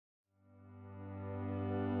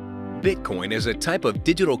Bitcoin is a type of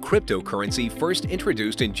digital cryptocurrency first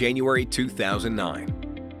introduced in January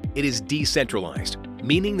 2009. It is decentralized,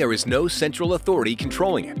 meaning there is no central authority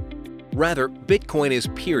controlling it. Rather, Bitcoin is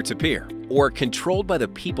peer-to-peer, or controlled by the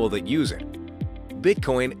people that use it.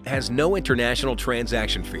 Bitcoin has no international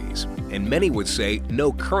transaction fees, and many would say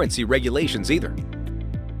no currency regulations either.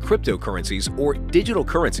 Cryptocurrencies, or digital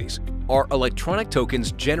currencies, are electronic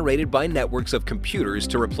tokens generated by networks of computers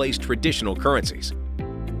to replace traditional currencies.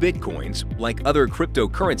 Bitcoins, like other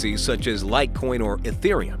cryptocurrencies such as Litecoin or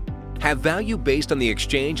Ethereum, have value based on the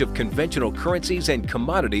exchange of conventional currencies and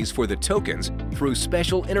commodities for the tokens through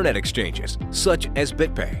special internet exchanges, such as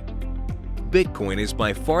BitPay. Bitcoin is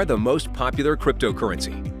by far the most popular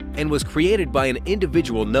cryptocurrency and was created by an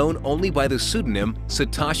individual known only by the pseudonym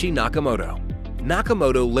Satoshi Nakamoto.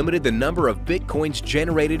 Nakamoto limited the number of Bitcoins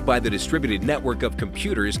generated by the distributed network of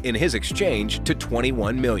computers in his exchange to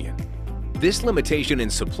 21 million. This limitation in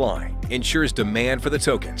supply ensures demand for the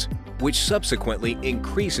tokens, which subsequently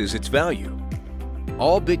increases its value.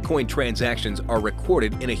 All Bitcoin transactions are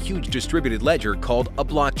recorded in a huge distributed ledger called a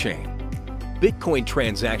blockchain. Bitcoin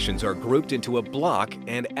transactions are grouped into a block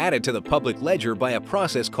and added to the public ledger by a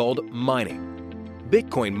process called mining.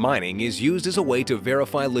 Bitcoin mining is used as a way to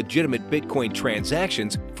verify legitimate Bitcoin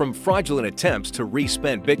transactions from fraudulent attempts to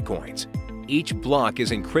respend Bitcoins. Each block is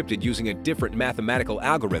encrypted using a different mathematical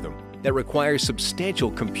algorithm that requires substantial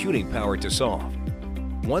computing power to solve.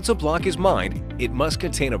 Once a block is mined, it must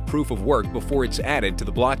contain a proof of work before it's added to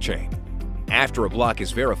the blockchain. After a block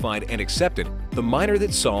is verified and accepted, the miner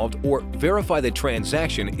that solved or verified the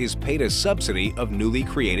transaction is paid a subsidy of newly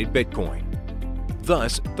created Bitcoin.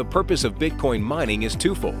 Thus, the purpose of Bitcoin mining is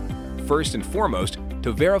twofold. First and foremost,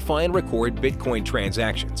 to verify and record Bitcoin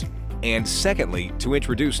transactions, and secondly, to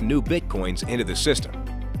introduce new Bitcoins into the system.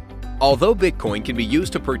 Although Bitcoin can be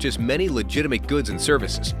used to purchase many legitimate goods and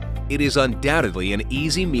services, it is undoubtedly an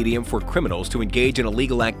easy medium for criminals to engage in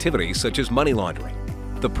illegal activities such as money laundering,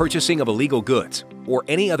 the purchasing of illegal goods, or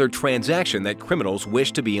any other transaction that criminals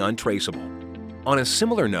wish to be untraceable. On a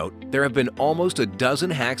similar note, there have been almost a dozen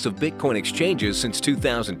hacks of Bitcoin exchanges since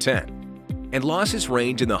 2010, and losses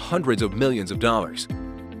range in the hundreds of millions of dollars.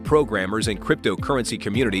 Programmers and cryptocurrency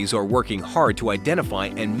communities are working hard to identify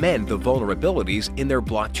and mend the vulnerabilities in their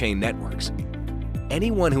blockchain networks.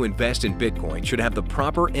 Anyone who invests in Bitcoin should have the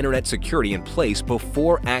proper internet security in place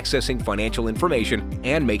before accessing financial information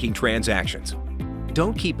and making transactions.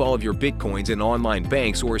 Don't keep all of your Bitcoins in online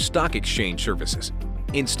banks or stock exchange services.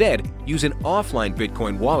 Instead, use an offline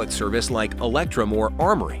Bitcoin wallet service like Electrum or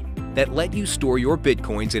Armory that let you store your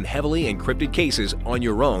Bitcoins in heavily encrypted cases on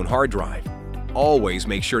your own hard drive. Always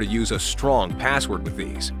make sure to use a strong password with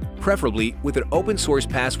these, preferably with an open-source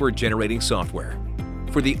password-generating software.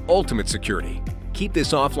 For the ultimate security, keep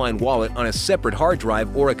this offline wallet on a separate hard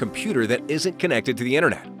drive or a computer that isn't connected to the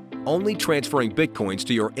internet, only transferring Bitcoins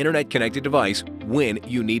to your internet-connected device when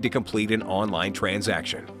you need to complete an online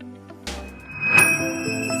transaction.